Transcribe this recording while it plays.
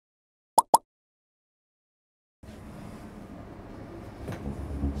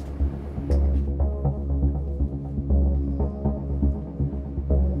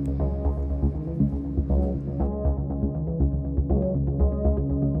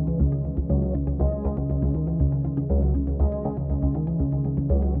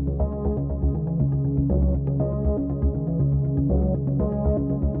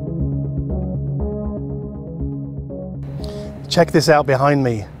Check this out behind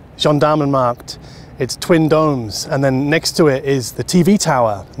me, gendarme marked. It's twin domes, and then next to it is the TV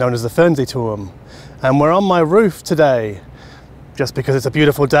tower, known as the Fernsehturm. And we're on my roof today, just because it's a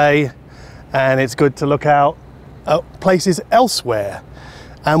beautiful day, and it's good to look out at places elsewhere.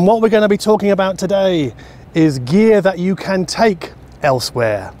 And what we're going to be talking about today is gear that you can take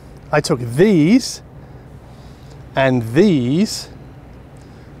elsewhere. I took these and these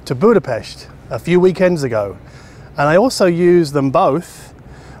to Budapest a few weekends ago. And I also use them both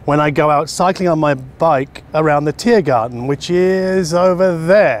when I go out cycling on my bike around the Tiergarten, which is over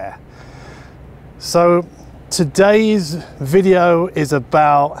there. So today's video is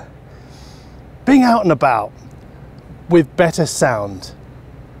about being out and about with better sound.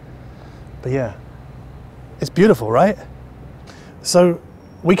 But yeah, it's beautiful, right? So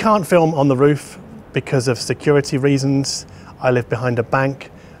we can't film on the roof because of security reasons. I live behind a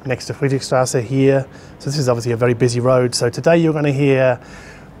bank next to Friedrichstrasse here. So this is obviously a very busy road. So today you're going to hear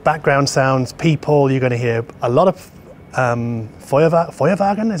background sounds, people, you're going to hear a lot of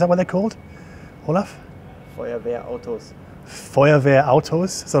Feuerwagen, is that what they're called, Olaf? Feuerwehrautos.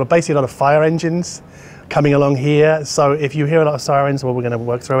 Feuerwehrautos, so basically a lot of fire engines coming along here. So if you hear a lot of sirens, well, we're going to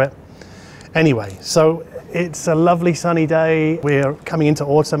work through it. Anyway, so it's a lovely sunny day. We're coming into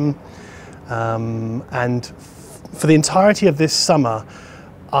autumn, and for the entirety of this summer,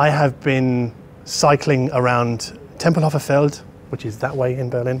 I have been cycling around Tempelhofer Feld, which is that way in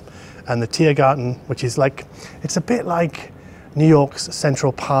Berlin, and the Tiergarten, which is like, it's a bit like New York's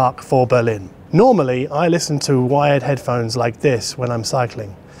Central Park for Berlin. Normally, I listen to wired headphones like this when I'm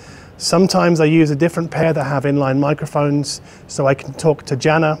cycling. Sometimes I use a different pair that have inline microphones, so I can talk to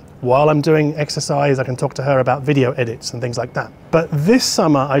Jana while I'm doing exercise. I can talk to her about video edits and things like that. But this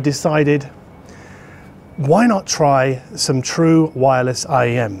summer, I decided, why not try some true wireless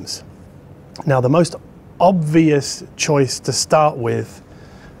IEMs? Now, the most obvious choice to start with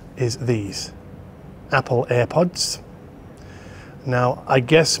is these Apple Airpods. Now, I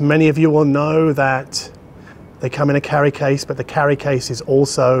guess many of you will know that they come in a carry case, but the carry case is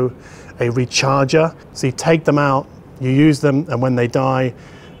also a recharger. So you take them out, you use them, and when they die,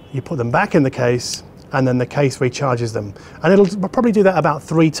 you put them back in the case, and then the case recharges them. And it'll probably do that about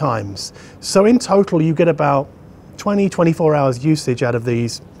 3 times. So in total, you get about 20, 24 hours usage out of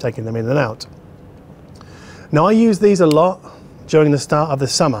these, taking them in and out. Now, I use these a lot during the start of the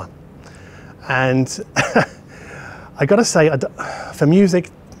summer. And I gotta say, for music,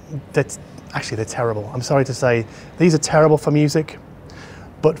 they're terrible. I'm sorry to say, these are terrible for music,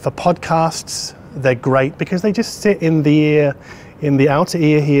 but for podcasts, they're great because they just sit in the ear, in the outer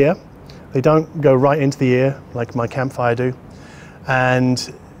ear here. They don't go right into the ear like my Campfire do.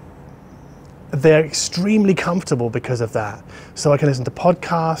 And they're extremely comfortable because of that. So I can listen to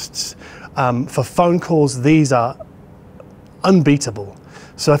podcasts. For phone calls, these are unbeatable.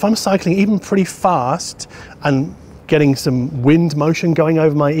 So if I'm cycling even pretty fast and getting some wind motion going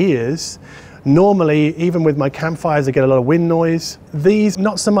over my ears, normally, even with my Campfires, I get a lot of wind noise. These,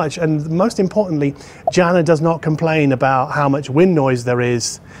 not so much. And most importantly, Jana does not complain about how much wind noise there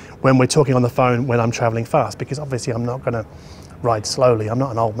is when we're talking on the phone when I'm traveling fast, because obviously I'm not going to ride slowly. I'm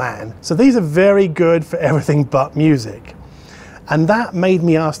not an old man. So these are very good for everything but music. And that made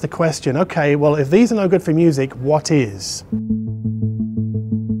me ask the question, okay, well, if these are no good for music, what is?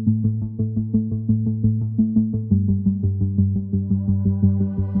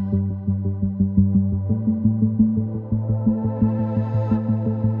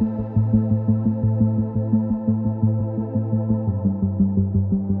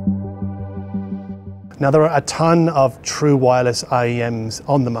 Now, there are a ton of true wireless IEMs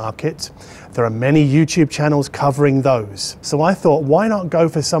on the market. There are many YouTube channels covering those. So I thought, why not go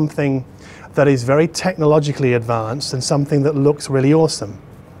for something that is very technologically advanced and something that looks really awesome?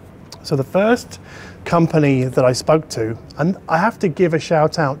 So the first company that I spoke to, and I have to give a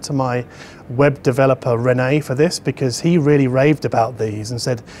shout out to my web developer Rene for this, because he really raved about these and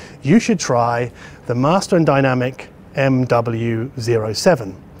said, you should try the Master Dynamic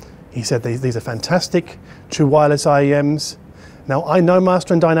MW07. He said these are fantastic true wireless IEMs. Now, I know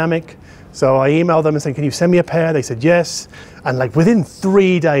Master Dynamic, so I emailed them and said, can you send me a pair? They said yes. And like within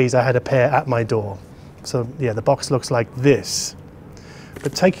 3 days, I had a pair at my door. So yeah, the box looks like this.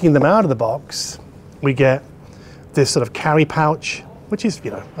 But taking them out of the box, we get this sort of carry pouch, which is,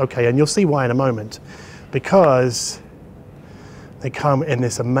 okay, and you'll see why in a moment, because they come in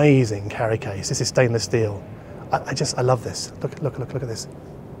this amazing carry case. This is stainless steel. I love this. Look at this.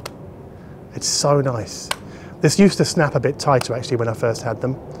 It's so nice. This used to snap a bit tighter actually when I first had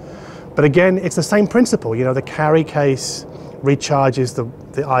them. But again, it's the same principle. The carry case recharges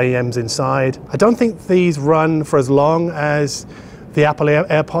the IEMs inside. I don't think these run for as long as the Apple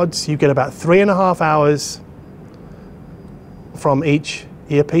Airpods. You get about 3.5 hours from each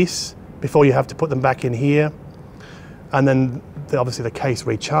earpiece before you have to put them back in here. And then obviously the case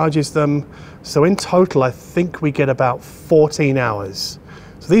recharges them. So in total, I think we get about 14 hours.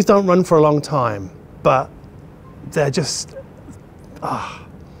 So these don't run for a long time, but they're just,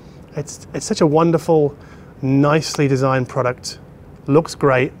 it's such a wonderful, nicely designed product. Looks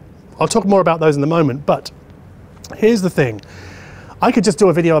great. I'll talk more about those in a moment, but here's the thing. I could just do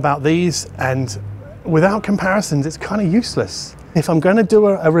a video about these, and without comparisons, it's kind of useless. If I'm going to do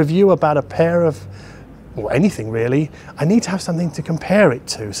a review about a pair of, or anything really, I need to have something to compare it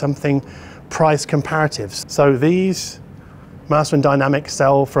to, something price comparatives. So these Master Dynamic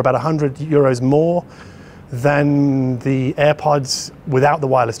sell for about €100 more than the AirPods without the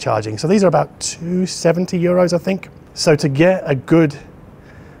wireless charging. So these are about €270, I think. So to get a good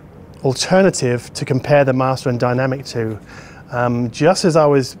alternative to compare the Master and Dynamic to, just as I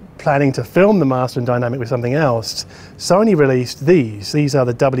was planning to film the Master and Dynamic with something else, Sony released these. These are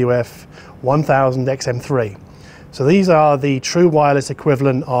the WF-1000XM3. So these are the true wireless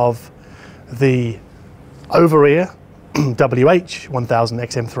equivalent of the over-ear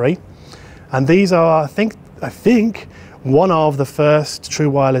WH-1000XM3. And these are, I think, one of the first true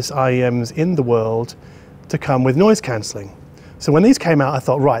wireless IEMs in the world to come with noise cancelling. So when these came out, I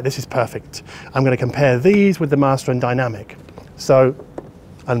thought, right, this is perfect. I'm going to compare these with the Master and Dynamic. So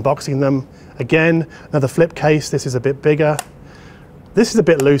unboxing them, again, another flip case. This is a bit bigger. This is a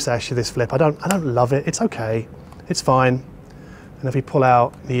bit loose, actually, this flip. I don't love it. It's okay. It's fine. And if you pull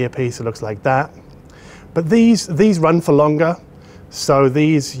out the earpiece, it looks like that. But these run for longer. So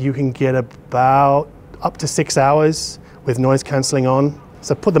these you can get about up to 6 hours with noise cancelling on.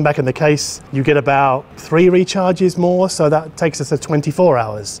 So put them back in the case, you get about 3 recharges more, so that takes us to 24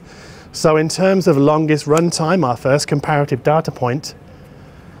 hours. So in terms of longest runtime, our first comparative data point,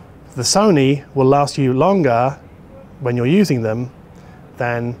 the Sony will last you longer when you're using them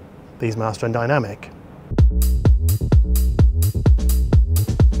than these Master and Dynamic.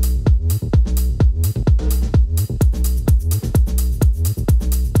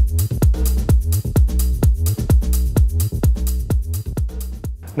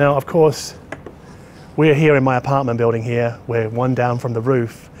 Now, of course, we're here in my apartment building here. We're one down from the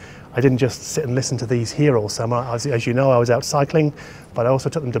roof. I didn't just sit and listen to these here all summer. As you know, I was out cycling, but I also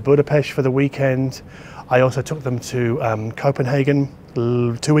took them to Budapest for the weekend. I also took them to Copenhagen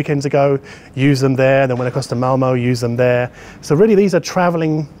 2 weekends ago, used them there, then went across to Malmo, used them there. So really, these are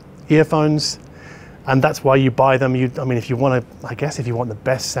traveling earphones, and that's why you buy them. I mean, if you want to, I guess if you want the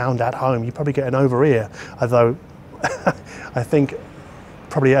best sound at home, you probably get an over-ear, although I think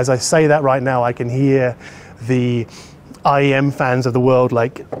probably as I say that right now, I can hear the IEM fans of the world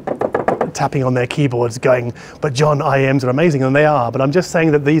like tapping on their keyboards going, but John, IEMs are amazing, and they are, but I'm just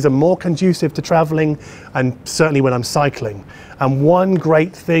saying that these are more conducive to traveling, and certainly when I'm cycling. And one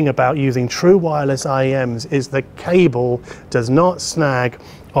great thing about using true wireless IEMs is the cable does not snag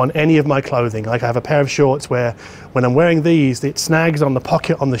on any of my clothing. Like I have a pair of shorts where when I'm wearing these, it snags on the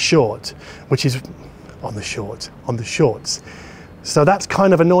pocket on the short, which is on the shorts. So that's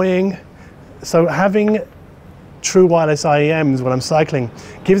kind of annoying. So having true wireless IEMs when I'm cycling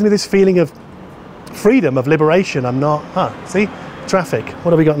gives me this feeling of freedom, of liberation. I'm not, see, traffic.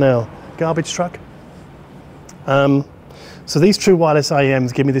 What have we got now? Garbage truck. So these true wireless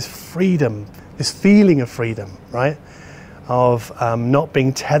IEMs give me this freedom, this feeling of freedom, right? Of not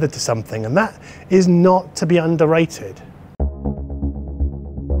being tethered to something, and that is not to be underrated.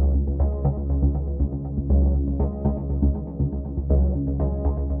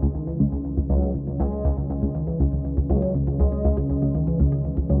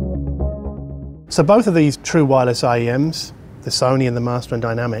 So both of these true wireless IEMs, the Sony and the Master and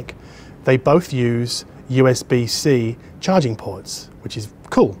Dynamic, they both use USB-C charging ports, which is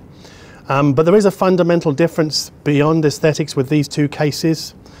cool. But there is a fundamental difference beyond aesthetics with these two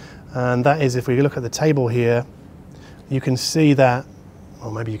cases, and that is if we look at the table here, you can see that,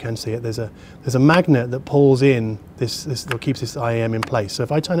 or maybe you can see it, there's a magnet that pulls in this that keeps this IEM in place. So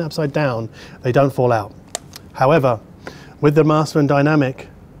if I turn it upside down, they don't fall out. However, with the Master and Dynamic,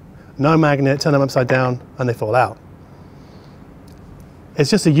 no magnet, turn them upside down, and they fall out.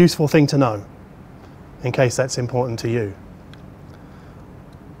 It's just a useful thing to know, in case that's important to you.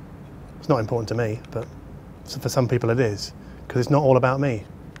 It's not important to me, but for some people it is, because it's not all about me,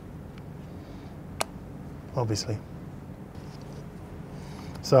 obviously.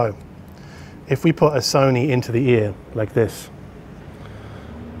 So, if we put a Sony into the ear, like this,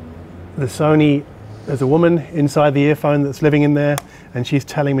 the Sony There's a woman inside the earphone that's living in there, and she's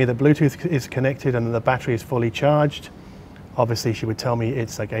telling me that Bluetooth is connected and the battery is fully charged. Obviously she would tell me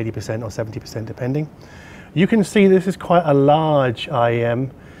it's like 80% or 70% depending. You can see this is quite a large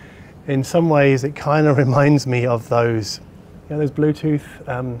IEM. In some ways it kind of reminds me of those, you know, those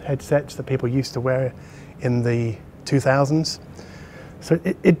Bluetooth headsets that people used to wear in the 2000s. So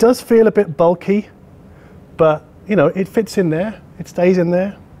it does feel a bit bulky, but you know, it fits in there, it stays in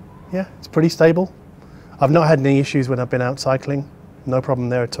there. Yeah, it's pretty stable. I've not had any issues when I've been out cycling. No problem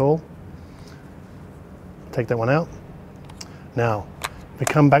there at all. Take that one out. Now, if we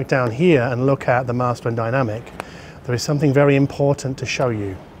come back down here and look at the Master Dynamic, there is something very important to show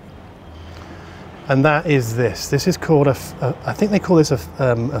you. And that is this. This is called I think they call this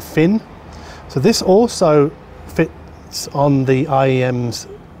a fin. So this also fits on the IEM's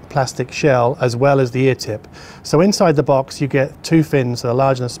plastic shell as well as the ear tip. So inside the box you get two fins, a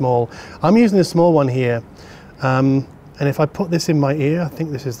large and a small. I'm using the small one here, and if I put this in my ear, I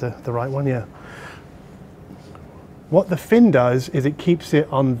think this is the right one, yeah. What the fin does is it keeps it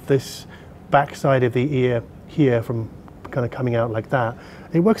on this back side of the ear here from kind of coming out like that.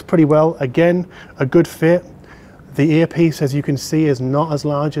 It works pretty well. Again, a good fit. The earpiece, as you can see, is not as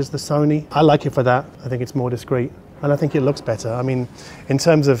large as the Sony. I like it for that. I think it's more discreet. And I think it looks better. I mean, in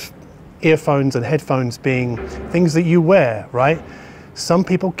terms of earphones and headphones being things that you wear, right? Some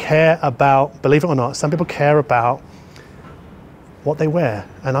people care about, believe it or not, some people care about what they wear.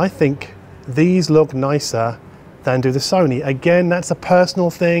 And I think these look nicer than do the Sony. Again, that's a personal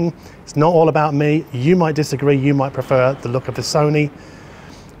thing. It's not all about me. You might disagree. You might prefer the look of the Sony.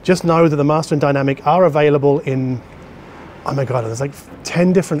 Just know that the Master Dynamic are available in, oh my God, there's like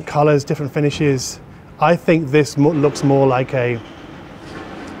 10 different colors, different finishes. I think this looks more like a,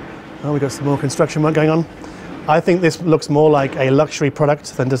 oh, we got some more construction work going on. I think this looks more like a luxury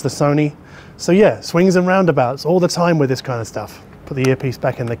product than does the Sony. So yeah, swings and roundabouts all the time with this kind of stuff. Put the earpiece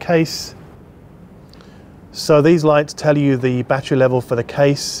back in the case. So these lights tell you the battery level for the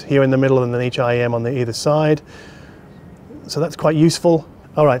case here in the middle and then each IEM on the either side. So that's quite useful.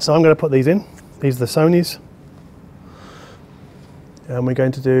 All right, so I'm going to put these in. These are the Sonys. And we're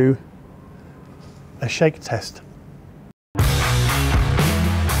going to do a shake test.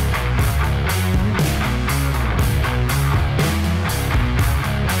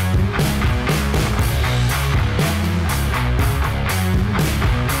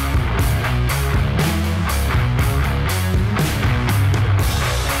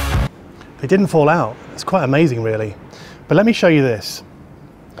 They didn't fall out. It's quite amazing, really. But let me show you this.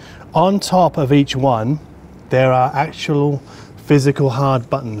 On top of each one, there are actual physical hard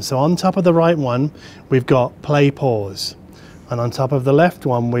buttons. So on top of the right one, we've got play, pause. And on top of the left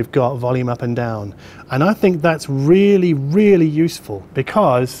one, we've got volume up and down. And I think that's really, really useful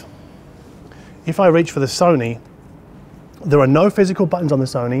because if I reach for the Sony, there are no physical buttons on the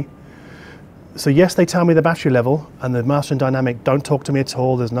Sony. So yes, they tell me the battery level, and the Master Dynamic don't talk to me at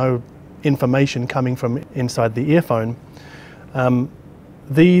all. There's no information coming from inside the earphone.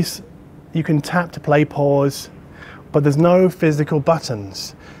 These, you can tap to play, pause, but there's no physical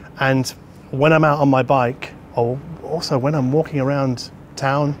buttons. And when I'm out on my bike, or also when I'm walking around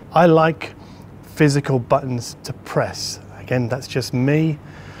town, I like physical buttons to press. Again, that's just me,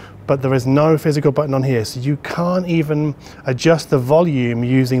 but there is no physical button on here. So you can't even adjust the volume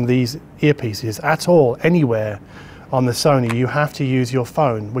using these earpieces at all, anywhere on the Sony. You have to use your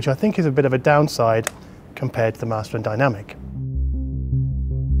phone, which I think is a bit of a downside compared to the Master Dynamic.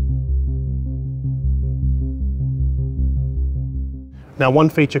 Now,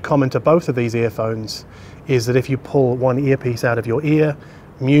 one feature common to both of these earphones is that if you pull one earpiece out of your ear,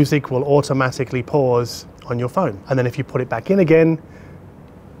 music will automatically pause on your phone. And then if you put it back in again,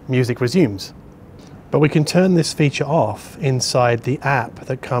 music resumes. But we can turn this feature off inside the app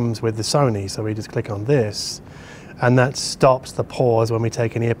that comes with the Sony. So we just click on this, and that stops the pause when we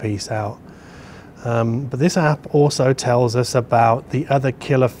take an earpiece out. But this app also tells us about the other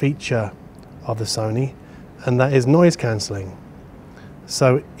killer feature of the Sony, and that is noise cancelling.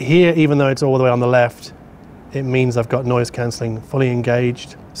 So here, even though it's all the way on the left, it means I've got noise cancelling fully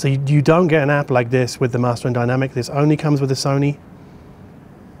engaged. So you don't get an app like this with the Master Dynamic. This only comes with the Sony.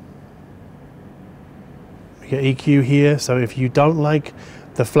 We get EQ here, so if you don't like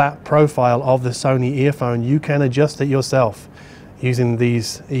the flat profile of the Sony earphone, you can adjust it yourself using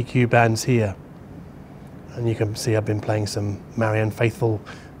these EQ bands here. And you can see I've been playing some Marianne Faithfull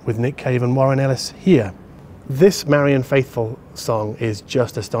with Nick Cave and Warren Ellis here. This Marianne Faithfull song is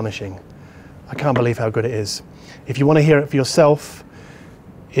just astonishing. I can't believe how good it is. If you want to hear it for yourself,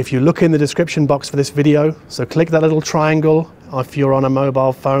 if you look in the description box for this video, so click that little triangle If you're on a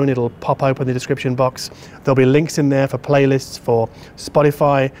mobile phone, it'll pop open the description box. There'll be links in there for playlists for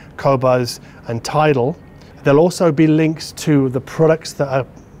Spotify, Qobuz and Tidal. There'll also be links to the products that are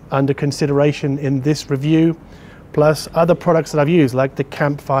under consideration in this review, plus other products that I've used, like the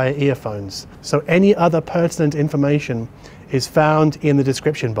Campfire earphones. So any other pertinent information is found in the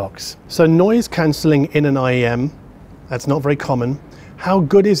description box. So noise cancelling in an IEM, that's not very common. How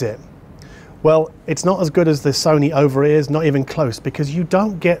good is it? Well, it's not as good as the Sony over-ears, not even close, because you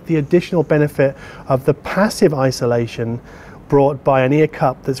don't get the additional benefit of the passive isolation brought by an ear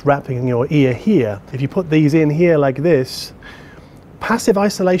cup that's wrapping in your ear here. If you put these in here like this, passive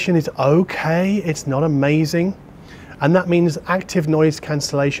isolation is okay, it's not amazing. And that means active noise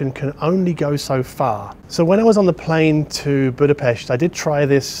cancellation can only go so far. So when I was on the plane to Budapest, I did try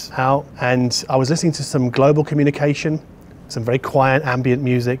this out, and I was listening to some global communication, some very quiet ambient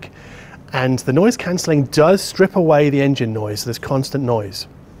music, and the noise cancelling does strip away the engine noise, this constant noise.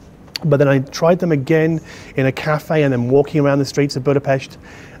 But then I tried them again in a cafe and then walking around the streets of Budapest,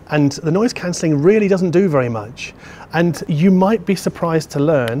 and the noise cancelling really doesn't do very much. And you might be surprised to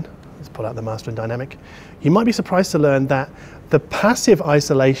learn, let's pull out the Master Dynamic, you might be surprised to learn that the passive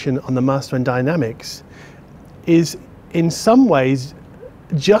isolation on the Master Dynamics is in some ways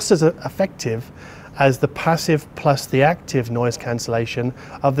just as effective as the passive plus the active noise cancellation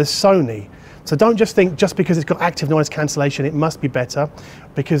of the Sony. So don't just think just because it's got active noise cancellation it must be better,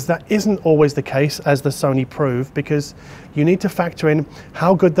 because that isn't always the case, as the Sony proved, because you need to factor in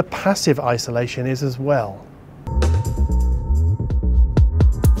how good the passive isolation is as well.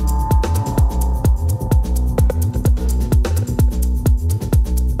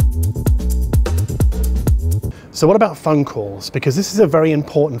 So what about phone calls? Because this is a very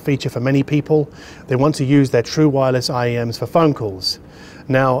important feature for many people. They want to use their true wireless IEMs for phone calls.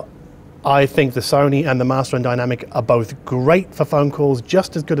 Now, I think the Sony and the Master Dynamic are both great for phone calls,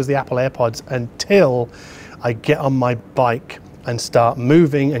 just as good as the Apple Airpods, until I get on my bike and start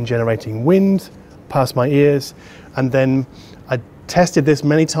moving and generating wind past my ears. And then I tested this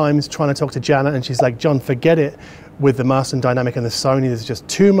many times trying to talk to Janet, and she's like, John, forget it. With the Master Dynamic and the Sony, there's just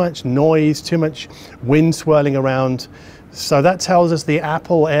too much noise, too much wind swirling around. So that tells us the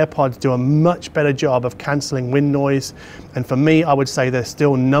Apple Airpods do a much better job of cancelling wind noise. And for me, I would say they're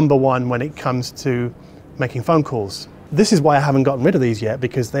still #1 when it comes to making phone calls. This is why I haven't gotten rid of these yet,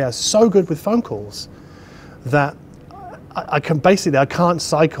 because they are so good with phone calls that I can't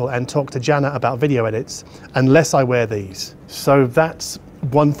cycle and talk to Janet about video edits unless I wear these. So that's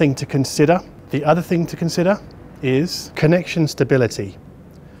one thing to consider. The other thing to consider is connection stability.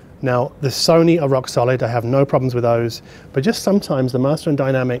 Now, the Sony are rock solid, I have no problems with those, but just sometimes the Master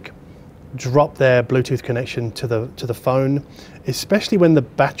Dynamic drop their Bluetooth connection to the phone, especially when the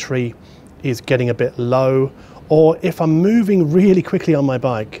battery is getting a bit low, or if I'm moving really quickly on my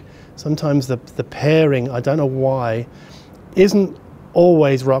bike, sometimes the pairing, I don't know why, isn't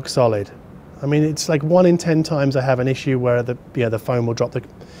always rock solid. I mean, it's like 1 in 10 times I have an issue where the phone will drop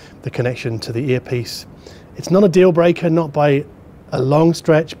the connection to the earpiece. It's not a deal breaker, not by a long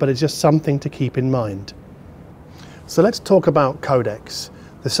stretch, but it's just something to keep in mind. So let's talk about codecs.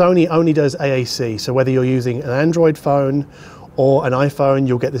 The Sony only does AAC, so whether you're using an Android phone or an iPhone,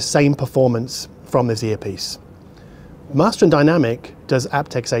 you'll get the same performance from this earpiece. Master Dynamic does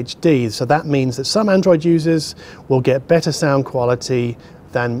aptX HD, so that means that some Android users will get better sound quality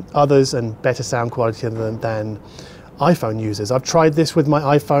than others and better sound quality than iPhone users. I've tried this with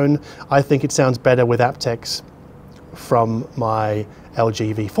my iPhone. I think it sounds better with aptX from my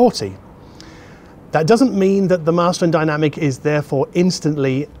LG V40. That doesn't mean that the Master Dynamic is therefore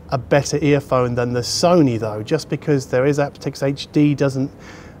instantly a better earphone than the Sony though. Just because there is aptX HD doesn't,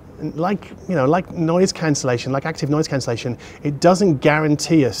 like noise cancellation, like active noise cancellation, it doesn't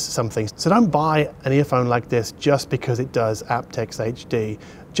guarantee us something. So don't buy an earphone like this just because it does aptX HD.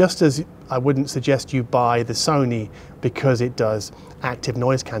 Just as I wouldn't suggest you buy the Sony because it does active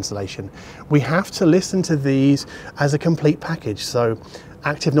noise cancellation. We have to listen to these as a complete package. So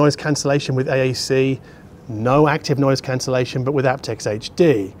active noise cancellation with AAC, no active noise cancellation but with aptX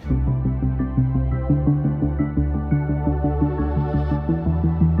HD.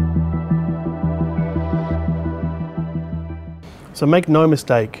 So make no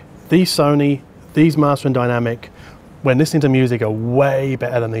mistake, these Sony, these Master Dynamic, when listening to music, are way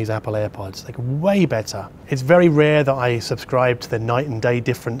better than these Apple Airpods, like way better. It's very rare that I subscribe to the night and day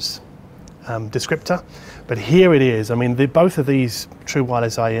difference descriptor, but here it is. I mean, both of these true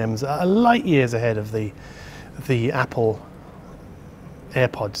wireless IEMs are light years ahead of the Apple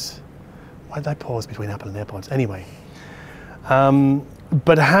Airpods. Why did I pause between Apple and Airpods? Anyway,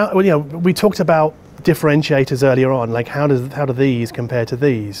 but how, we talked about differentiators earlier on, like how do these compare to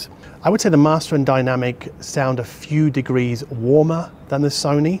these? I would say the Master and Dynamic sound a few degrees warmer than the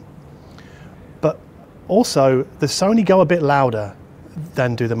Sony, but also the Sony go a bit louder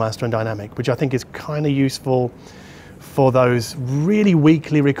than do the Master and Dynamic, which I think is kind of useful for those really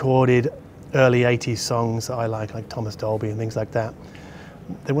weakly recorded early 80s songs that I like Thomas Dolby and things like that.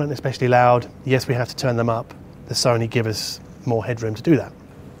 They weren't especially loud. Yes, we have to turn them up. The Sony give us more headroom to do that.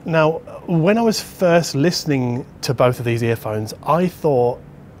 Now, when I was first listening to both of these earphones, I thought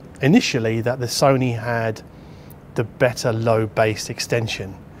initially that the Sony had the better low bass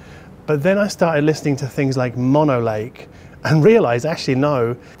extension. But then I started listening to things like Mono Lake and realized actually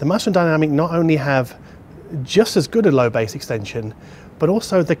no, the Master and Dynamic not only have just as good a low bass extension, but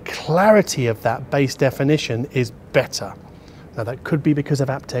also the clarity of that bass definition is better. Now that could be because of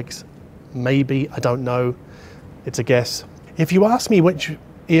aptX, maybe, I don't know, it's a guess. If you ask me which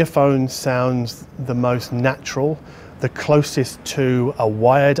earphone sounds the most natural, the closest to a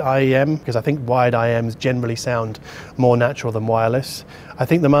wired IEM, because I think wired IEMs generally sound more natural than wireless, I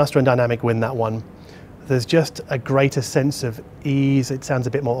think the Master and Dynamic win that one. There's just a greater sense of ease, it sounds a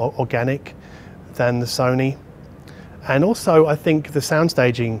bit more organic than the Sony. And also I think the sound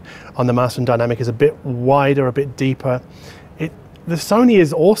staging on the Master and Dynamic is a bit wider, a bit deeper. The Sony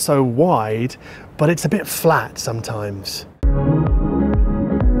is also wide, but it's a bit flat sometimes.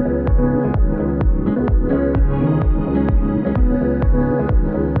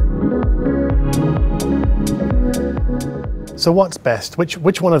 So what's best?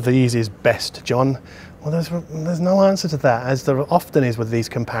 Which one of these is best, John? Well, there's no answer to that, as there often is with these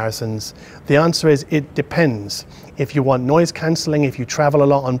comparisons. The answer is it depends. If you want noise cancelling, if you travel a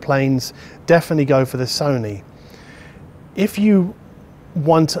lot on planes, definitely go for the Sony. If you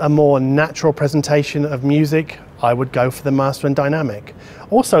want a more natural presentation of music, I would go for the Master and Dynamic.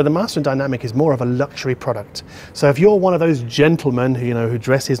 Also, the Master and Dynamic is more of a luxury product. So if you're one of those gentlemen who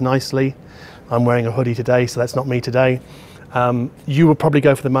dresses nicely, I'm wearing a hoodie today, so that's not me today, you would probably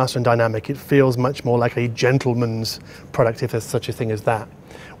go for the Master and Dynamic. It feels much more like a gentleman's product, if there's such a thing as that.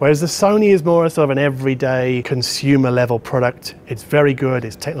 Whereas the Sony is more sort of an everyday consumer level product. It's very good,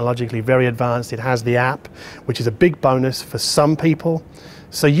 it's technologically very advanced, it has the app, which is a big bonus for some people.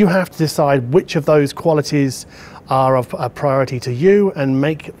 So you have to decide which of those qualities are of a priority to you and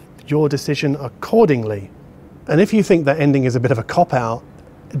make your decision accordingly. And if you think that ending is a bit of a cop-out,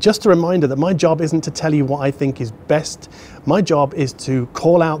 just a reminder that my job isn't to tell you what I think is best. My job is to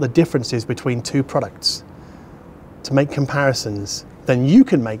call out the differences between two products, to make comparisons. Then you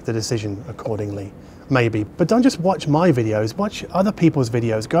can make the decision accordingly, maybe. But don't just watch my videos, watch other people's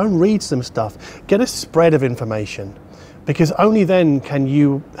videos, go and read some stuff, get a spread of information, because only then can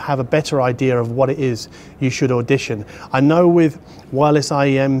you have a better idea of what it is you should audition. I know with wireless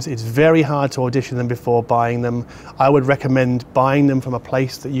IEMs, it's very hard to audition them before buying them. I would recommend buying them from a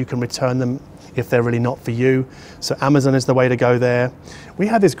place that you can return them if they're really not for you. So Amazon is the way to go there. We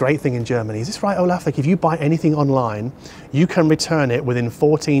have this great thing in Germany. Is this right, Olaf? Like if you buy anything online, you can return it within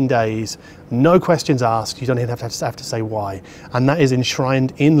 14 days, no questions asked. You don't even have to say why. And that is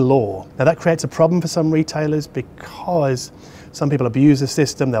enshrined in law. Now that creates a problem for some retailers because some people abuse the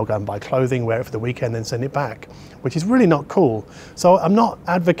system. They'll go and buy clothing, wear it for the weekend, then send it back, which is really not cool. So I'm not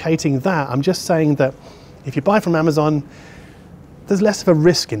advocating that. I'm just saying that if you buy from Amazon, there's less of a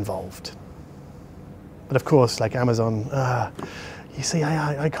risk involved. But of course, like Amazon, you see,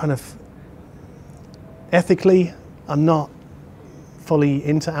 I kind of, ethically, I'm not fully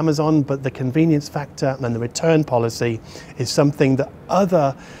into Amazon, but the convenience factor and the return policy is something that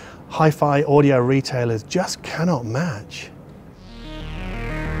other hi-fi audio retailers just cannot match.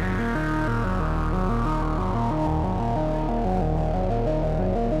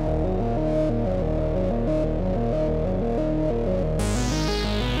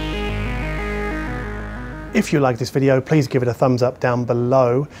 If you like this video, please give it a thumbs up down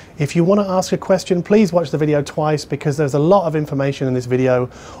below. If you want to ask a question, please watch the video twice because there's a lot of information in this video.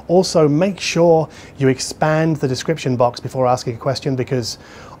 Also, make sure you expand the description box before asking a question because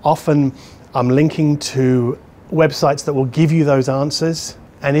often I'm linking to websites that will give you those answers.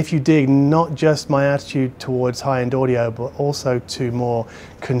 And if you dig not just my attitude towards high-end audio, but also to more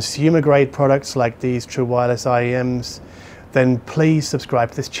consumer-grade products like these true wireless IEMs, then please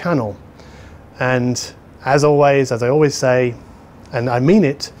subscribe to this channel. And as always, as I always say, and I mean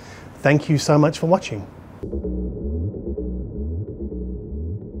it, thank you so much for watching.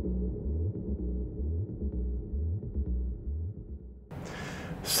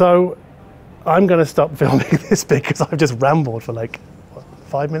 So I'm going to stop filming this because I've just rambled for like, what,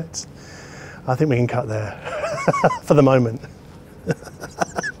 5 minutes? I think we can cut there for the moment.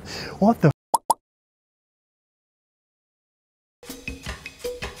 What the